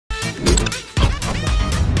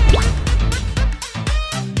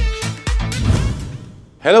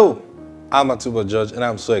Hello, I'm Atubo George, and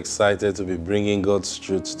I'm so excited to be bringing God's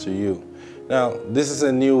truth to you. Now, this is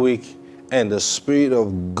a new week, and the Spirit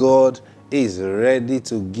of God is ready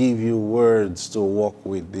to give you words to walk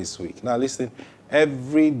with this week. Now, listen,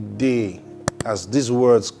 every day as these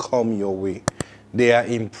words come your way, they are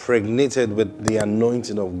impregnated with the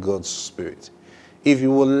anointing of God's Spirit. If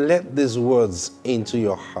you will let these words into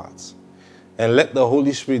your heart, and let the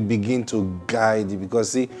Holy Spirit begin to guide you,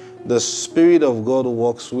 because see, the Spirit of God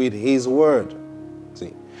works with His Word.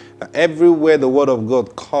 See, now, everywhere the Word of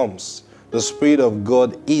God comes, the Spirit of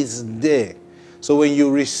God is there. So when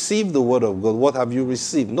you receive the Word of God, what have you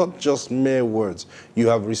received? Not just mere words. You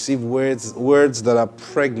have received words that are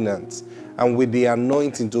pregnant and with the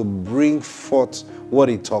anointing to bring forth what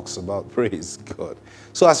it talks about. Praise God.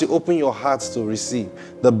 So as you open your hearts to receive,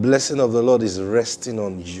 the blessing of the Lord is resting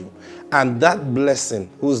on you. And that blessing,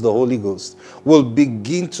 who is the Holy Ghost, will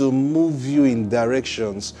begin to move you in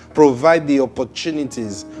directions, provide the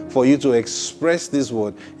opportunities for you to express this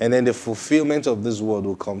word, and then the fulfillment of this word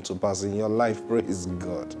will come to pass in your life. Praise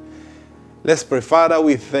God. Let's pray. Father,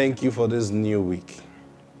 we thank you for this new week.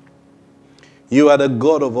 You are the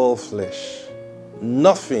God of all flesh.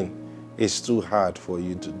 Nothing is too hard for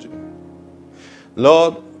you to do.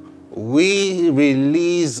 Lord, we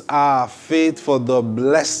release our faith for the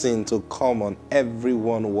blessing to come on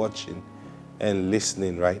everyone watching and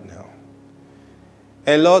listening right now.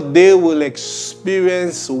 And Lord, they will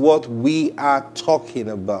experience what we are talking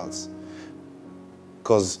about.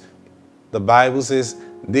 Because the Bible says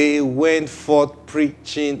they went forth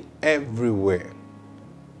preaching everywhere.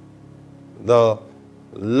 The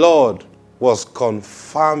Lord was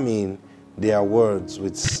confirming their words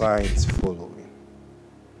with signs following.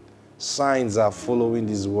 Signs are following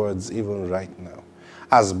these words even right now.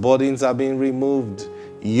 As burdens are being removed,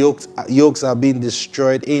 yokes are being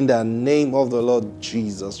destroyed in the name of the Lord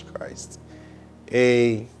Jesus Christ.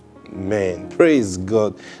 Amen. Praise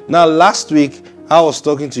God. Now, last week, I was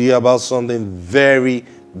talking to you about something very,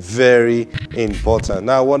 very important.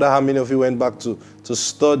 Now, I wonder how many of you went back to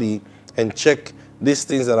study and check these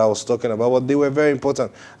things that I was talking about, but they were very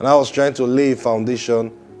important. And I was trying to lay a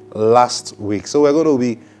foundation last week. So we're going to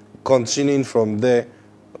be continuing from there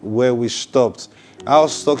where we stopped. I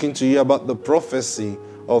was talking to you about the prophecy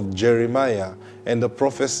of Jeremiah and the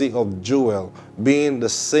prophecy of Joel being the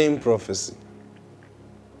same prophecy.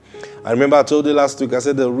 I remember I told you last week, I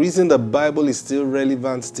said the reason the Bible is still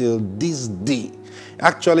relevant till this day,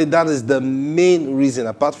 actually that is the main reason,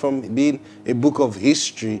 apart from being a book of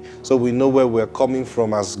history, so we know where we're coming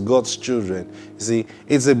from as God's children. You see,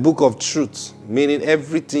 it's a book of truth, meaning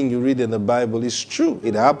everything you read in the Bible is true.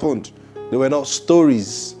 It happened. They were not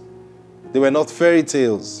stories. They were not fairy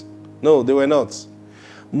tales. No, they were not.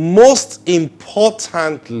 Most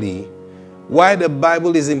importantly, why the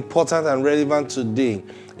Bible is important and relevant today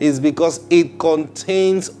is because it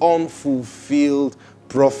contains unfulfilled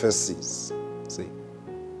prophecies. See?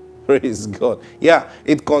 Praise God. Yeah,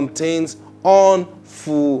 it contains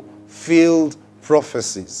unfulfilled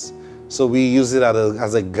prophecies. So we use it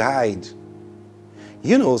as a guide.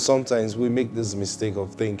 You know, sometimes we make this mistake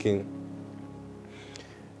of thinking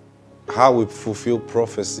how we fulfill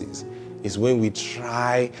prophecies is when we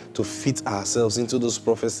try to fit ourselves into those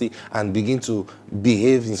prophecies and begin to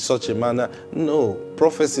behave in such a manner. No,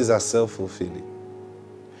 prophecies are self-fulfilling.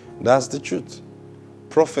 That's the truth.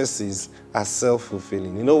 Prophecies are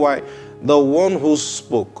self-fulfilling. You know why? The one who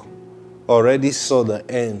spoke already saw the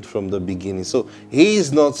end from the beginning. So he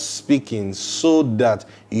is not speaking so that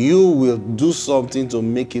you will do something to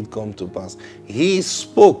make it come to pass. He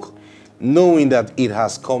spoke knowing that it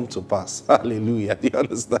has come to pass. Hallelujah. Do you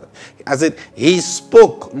understand? I said, he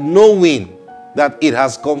spoke knowing that it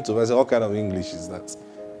has come to pass. I said, what kind of English is that?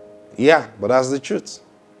 Yeah, but that's the truth.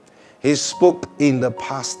 He spoke in the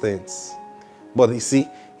past tense. But you see,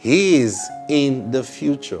 he is in the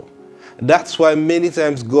future. That's why many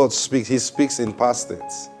times God speaks. He speaks in past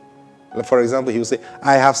tense. For example, he will say,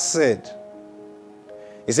 I have said.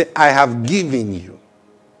 He said, I have given you.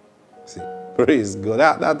 See, praise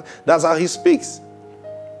God. That's how he speaks.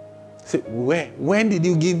 Say, when did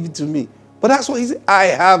you give it to me? But that's what he said. I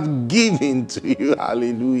have given to you.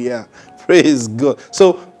 Hallelujah. Praise God.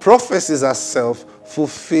 So prophecies are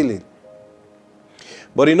self-fulfilling.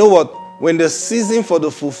 But you know what? When the season for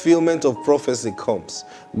the fulfillment of prophecy comes,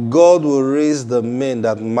 God will raise the men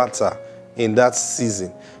that matter in that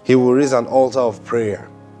season. He will raise an altar of prayer.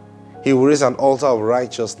 He will raise an altar of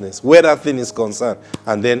righteousness where that thing is concerned,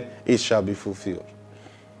 and then it shall be fulfilled.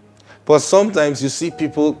 But sometimes you see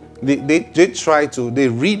people, they try to, they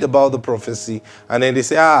read about the prophecy and then they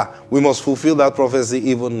say, we must fulfill that prophecy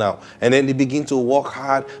even now. And then they begin to work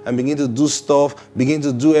hard and begin to do stuff, begin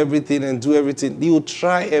to do everything and do everything. You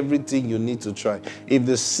try everything you need to try. If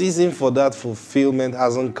the season for that fulfillment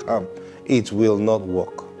hasn't come, it will not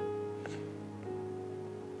work.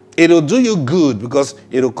 It'll do you good because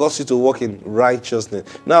it'll cause you to walk in righteousness.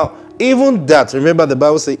 Now, even that, remember the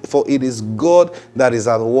Bible says, for it is God that is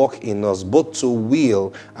at work in us, both to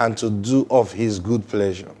will and to do of his good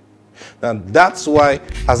pleasure. Now, that's why,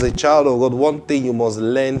 as a child of God, one thing you must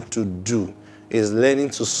learn to do is learning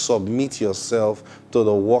to submit yourself to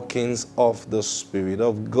the workings of the Spirit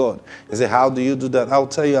of God. You say, how do you do that? I'll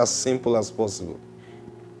tell you as simple as possible.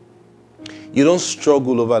 You don't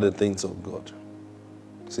struggle over the things of God.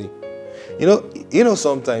 See, you know,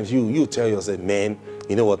 sometimes you tell yourself, man,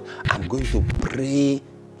 you know what? I'm going to pray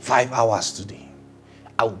 5 hours today.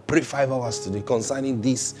 I will pray 5 hours today concerning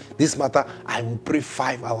this matter. I will pray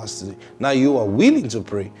 5 hours today. Now you are willing to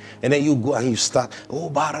pray, and then you go and you start. Oh,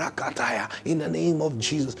 Barakataya, in the name of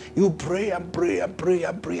Jesus. You pray and pray and pray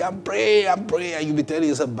and pray and pray and pray, and you'll be telling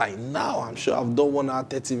yourself, by now I'm sure I've done 1 hour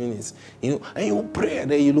 30 minutes. You know, and you pray,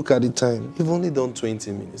 and then you look at the time. You've only done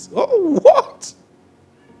 20 minutes. Oh, what?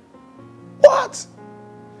 What?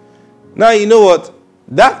 Now, you know what?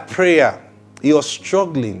 That prayer, you're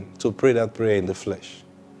struggling to pray that prayer in the flesh.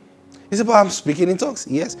 You say, but I'm speaking in tongues.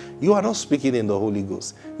 Yes, you are not speaking in the Holy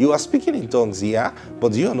Ghost. You are speaking in tongues, yeah,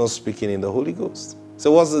 but you are not speaking in the Holy Ghost.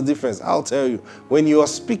 So what's the difference? I'll tell you. When you are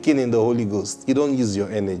speaking in the Holy Ghost, you don't use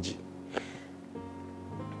your energy.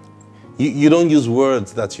 You don't use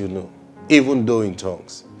words that you know, even though in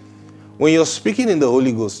tongues. When you're speaking in the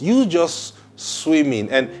Holy Ghost, you just swimming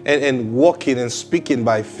and walking and speaking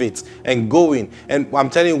by faith and going. And I'm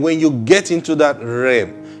telling you, when you get into that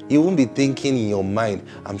realm, you won't be thinking in your mind,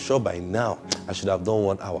 I'm sure by now I should have done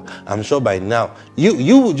 1 hour. I'm sure by now.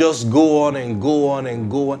 You will just go on and go on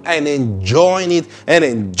and go on and enjoying it and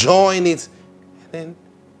enjoying it. And then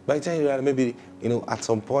by the time you realize, maybe, you know, at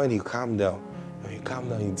some point you calm down. When you calm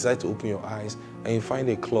down, you decide to open your eyes and you find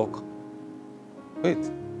a clock.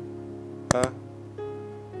 Wait. Huh?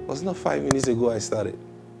 Was not 5 minutes ago I started?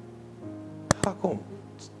 How come?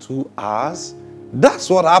 2 hours? That's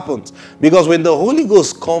what happens. Because when the Holy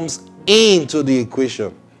Ghost comes into the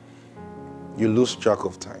equation, you lose track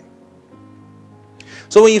of time.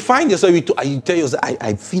 So when you find yourself, you tell yourself,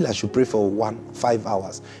 I feel I should pray for 5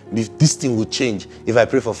 hours. This thing will change if I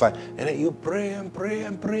pray for 5. And then you pray and pray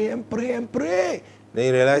and pray and pray and pray. Then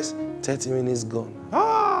you realize 30 minutes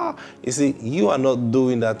gone. You see, you are not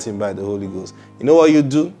doing that thing by the Holy Ghost. You know what you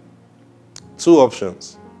do? 2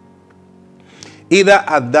 options. Either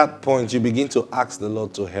at that point you begin to ask the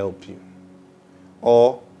Lord to help you,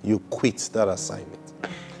 or you quit that assignment.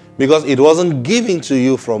 Because it wasn't given to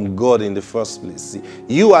you from God in the first place. See,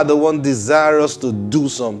 you are the one desirous to do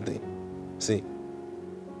something. See?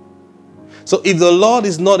 So if the Lord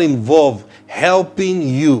is not involved helping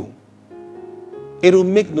you, it will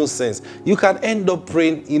make no sense. You can end up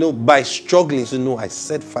praying, you know, by struggling. So, no, I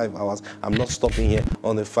said 5 hours. I'm not stopping here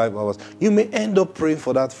on the 5 hours. You may end up praying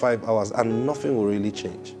for that 5 hours and nothing will really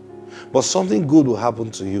change. But something good will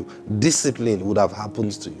happen to you. Discipline would have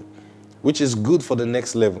happened to you, which is good for the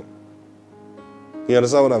next level. You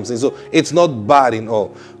understand what I'm saying? So it's not bad in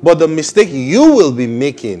all. But the mistake you will be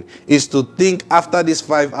making is to think after this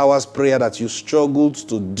 5 hours prayer that you struggled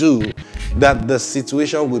to do, that the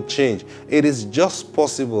situation will change. It is just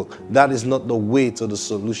possible that is not the way to the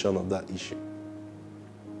solution of that issue.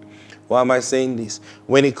 Why am I saying this?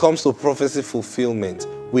 When it comes to prophecy fulfillment,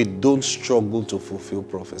 we don't struggle to fulfill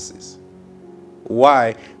prophecies.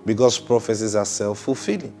 Why? Because prophecies are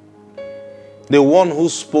self-fulfilling. The one who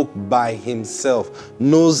spoke by himself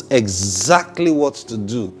knows exactly what to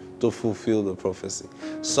do to fulfill the prophecy.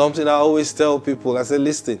 Something I always tell people, I say,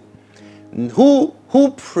 listen, who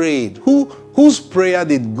prayed? Whose prayer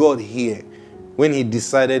did God hear when he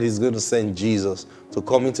decided he's going to send Jesus to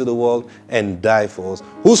come into the world and die for us?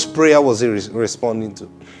 Whose prayer was he responding to?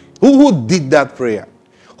 Who did that prayer?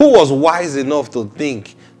 Who was wise enough to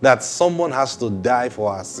think that someone has to die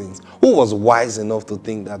for our sins? Who was wise enough to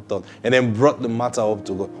think that thought and then brought the matter up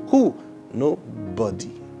to God? Who? Nobody.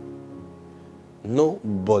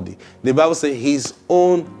 Nobody. The Bible says his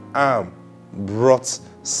own arm brought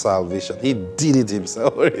salvation. He did it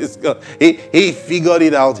himself. He figured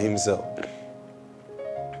it out himself.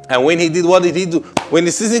 And when he did, what did he do? When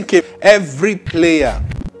the season came, every player,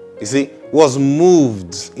 you see, was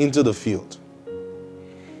moved into the field.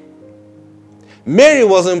 Mary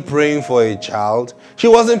wasn't praying for a child. She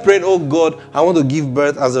wasn't praying, oh God, I want to give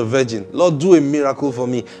birth as a virgin. Lord, do a miracle for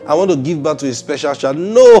me. I want to give birth to a special child.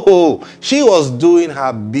 No, she was doing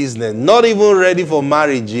her business. Not even ready for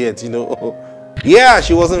marriage yet, Yeah,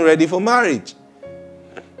 she wasn't ready for marriage.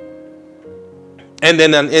 And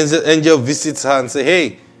then an angel visits her and says,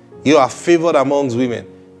 hey, you are favored amongst women.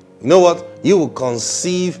 You know what? You will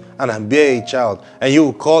conceive and bear a child, and you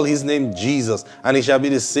will call his name Jesus, and he shall be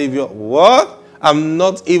the Savior. What? I'm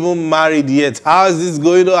not even married yet. How is this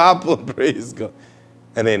going to happen? Praise God.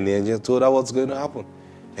 And then the angel told her what's going to happen.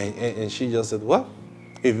 And she just said, well,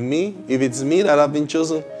 if it's me that have been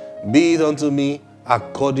chosen, be it unto me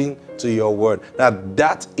according to your word. Now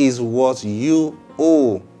that is what you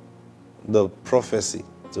owe the prophecy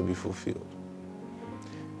to be fulfilled.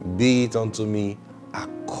 Be it unto me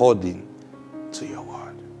according to your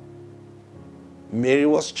word. Mary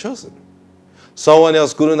was chosen. Someone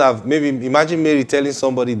else couldn't have, maybe imagine Mary telling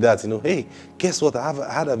somebody that, hey, guess what? I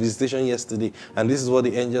had a visitation yesterday, and this is what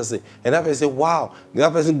the angel said. And that person said, wow.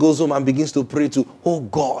 That person goes home and begins to pray to, oh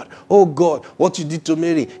God, what you did to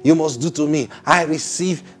Mary, you must do to me. I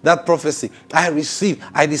receive that prophecy. I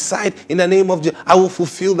decide in the name of Jesus, I will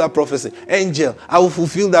fulfill that prophecy. Angel, I will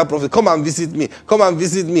fulfill that prophecy. Come and visit me. Come and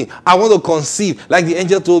visit me. I want to conceive, like the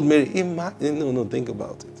angel told Mary. No, think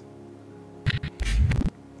about it.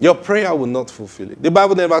 Your prayer will not fulfill it. The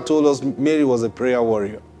Bible never told us Mary was a prayer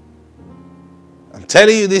warrior. I'm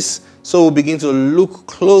telling you this so we'll begin to look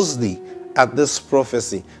closely at this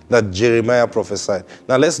prophecy that Jeremiah prophesied.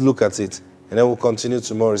 Now let's look at it and then we'll continue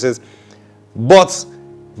tomorrow. It says, but,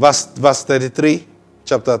 verse 33,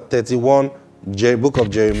 chapter 31, book of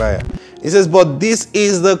Jeremiah. It says, but this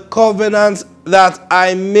is the covenant that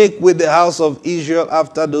I make with the house of Israel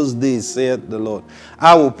after those days, saith the Lord.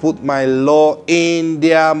 I will put my law in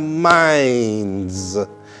their minds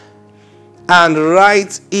and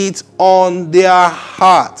write it on their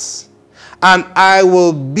hearts. And I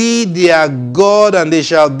will be their God, and they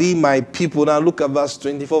shall be my people. Now look at verse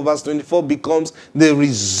 24. Verse 24 becomes the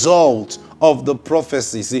result of the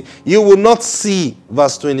prophecy. See, you will not see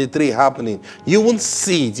verse 23 happening. You won't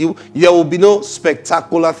see it. There will be no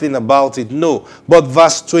spectacular thing about it. No. But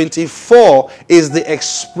verse 24 is the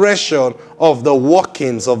expression of the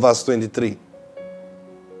workings of verse 23.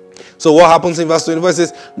 So what happens in verse 24? It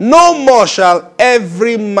says, no more shall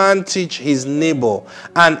every man teach his neighbor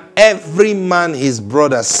and every man his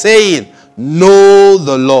brother, saying, know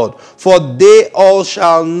the Lord. For they all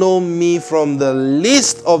shall know me, from the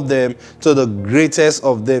least of them to the greatest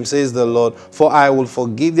of them, says the Lord. For I will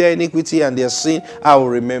forgive their iniquity and their sin I will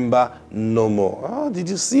remember no more. Oh, did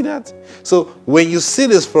you see that? So when you see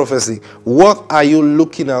this prophecy, what are you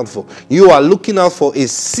looking out for? You are looking out for a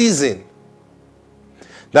season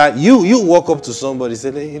that you walk up to somebody and say,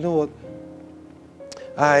 hey, you know what?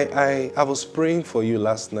 I was praying for you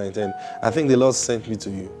last night, and I think the Lord sent me to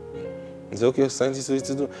you. He said, okay, sent you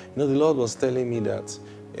to do. The Lord was telling me that,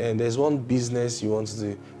 and there's one business you want to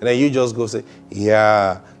do. And then you just go say,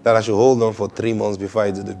 yeah, that I should hold on for 3 months before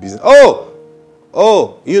I do the business. Oh,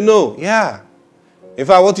 yeah. In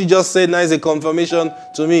fact, what you just said now is a confirmation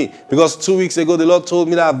to me, because 2 weeks ago the Lord told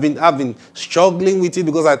me that I've been struggling with it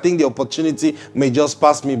because I think the opportunity may just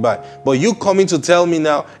pass me by. But you coming to tell me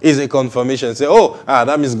now is a confirmation. Say,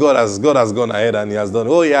 that means God has gone ahead and He has done.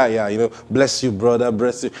 Oh yeah, bless you, brother,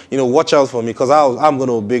 bless you. Watch out for me, because I'm going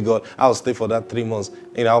to obey God. I'll stay for that 3 months.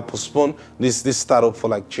 I'll postpone this startup for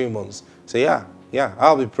like 3 months. Say, yeah,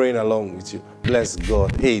 I'll be praying along with you. Bless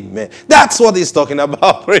God. Amen. That's what He's talking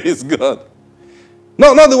about. Praise God.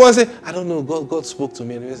 No, not the one say, I don't know, God spoke to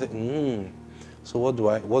me. And he said, so what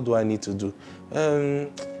do I need to do?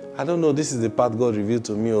 I don't know, this is the part God revealed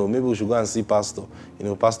to me, or maybe we should go and see Pastor.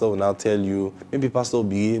 Pastor will now tell you, maybe Pastor will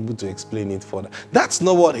be able to explain it further. That's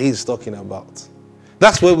not what he's talking about.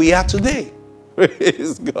 That's where we are today.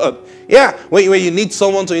 Praise God. Yeah, when you need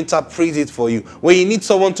someone to interpret it for you, when you need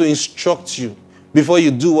someone to instruct you before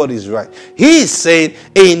you do what is right. He is saying,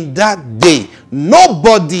 in that day,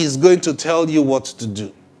 nobody is going to tell you what to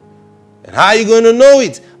do. And how are you going to know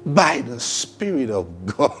it? By the Spirit of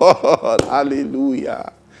God.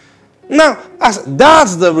 Hallelujah. Now,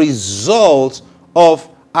 that's the result of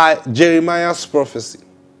Jeremiah's prophecy.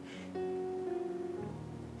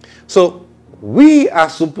 So, we are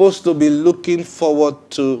supposed to be looking forward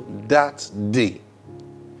to that day.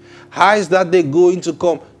 How is that day going to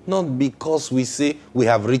come? Not because we say we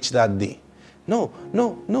have reached that day. No.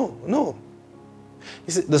 You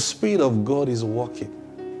see, the Spirit of God is working.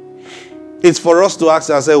 It's for us to ask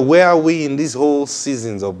ourselves, where are we in these whole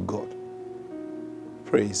seasons of God?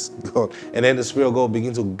 Praise God. And then the Spirit of God will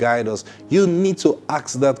begin to guide us. You need to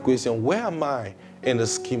ask that question, where am I in the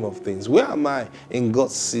scheme of things? Where am I in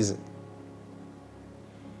God's season?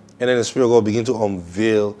 And then the Spirit of God will begin to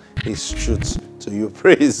unveil His truths to you.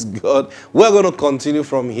 Praise God. We're going to continue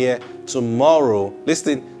from here tomorrow.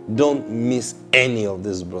 Listen, don't miss any of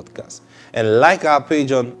this broadcast. And like our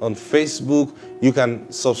page on Facebook, you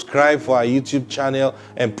can subscribe for our YouTube channel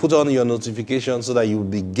and put on your notifications so that you'll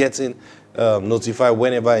be getting notified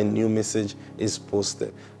whenever a new message is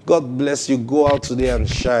posted. God bless you. Go out today and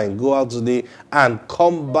shine. Go out today and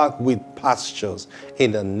come back with pastures.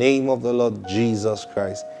 In the name of the Lord Jesus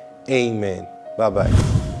Christ. Amen. Bye-bye.